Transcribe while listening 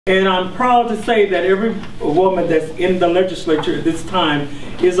And I'm proud to say that every woman that's in the legislature at this time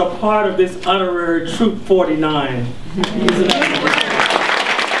is a part of this honorary Troop 49.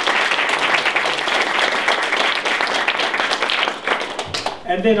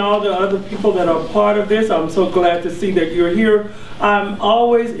 And then all the other people that are part of this, I'm so glad to see that you're here. I'm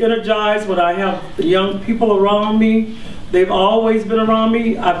always energized when I have young people around me. They've always been around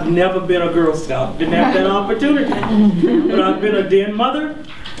me. I've never been a Girl Scout, didn't have that opportunity. But I've been a den mother.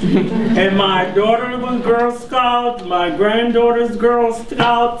 And my daughter was Girl Scout, my granddaughter's Girl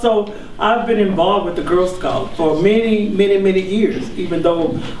Scout, so I've been involved with the Girl Scout for many, many, many years, even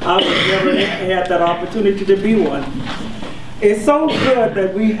though I've never had that opportunity to be one. It's so good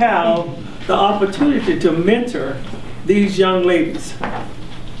that we have the opportunity to mentor these young ladies,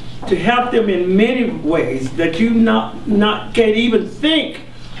 to help them in many ways that you can't even think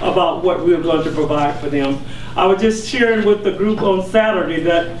about what we're going to provide for them. I was just sharing with the group on Saturday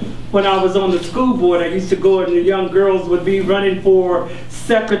that when I was on the school board, I used to go and the young girls would be running for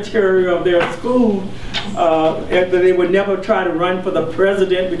secretary of their school, and they would never try to run for the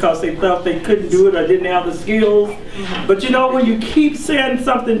president because they felt they couldn't do it or didn't have the skills. But you know, when you keep saying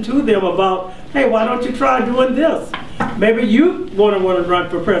something to them about, hey, why don't you try doing this? Maybe you want to run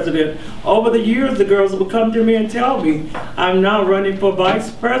for president. Over the years, the girls will come to me and tell me, I'm now running for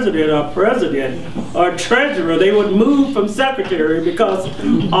vice president or president or treasurer. They would move from secretary because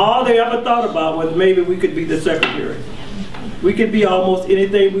all they ever thought about was maybe we could be the secretary. We could be almost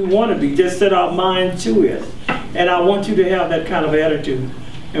anything we want to be, just set our mind to it. And I want you to have that kind of attitude.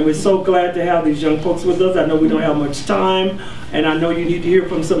 And we're so glad to have these young folks with us. I know we don't have much time, and I know you need to hear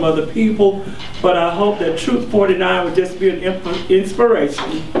from some other people, but I hope that Troop 49 would just be an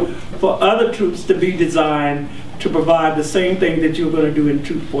inspiration for other troops to be designed to provide the same thing that you're going to do in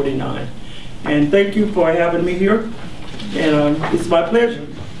Troop 49. And thank you for having me here, and it's my pleasure.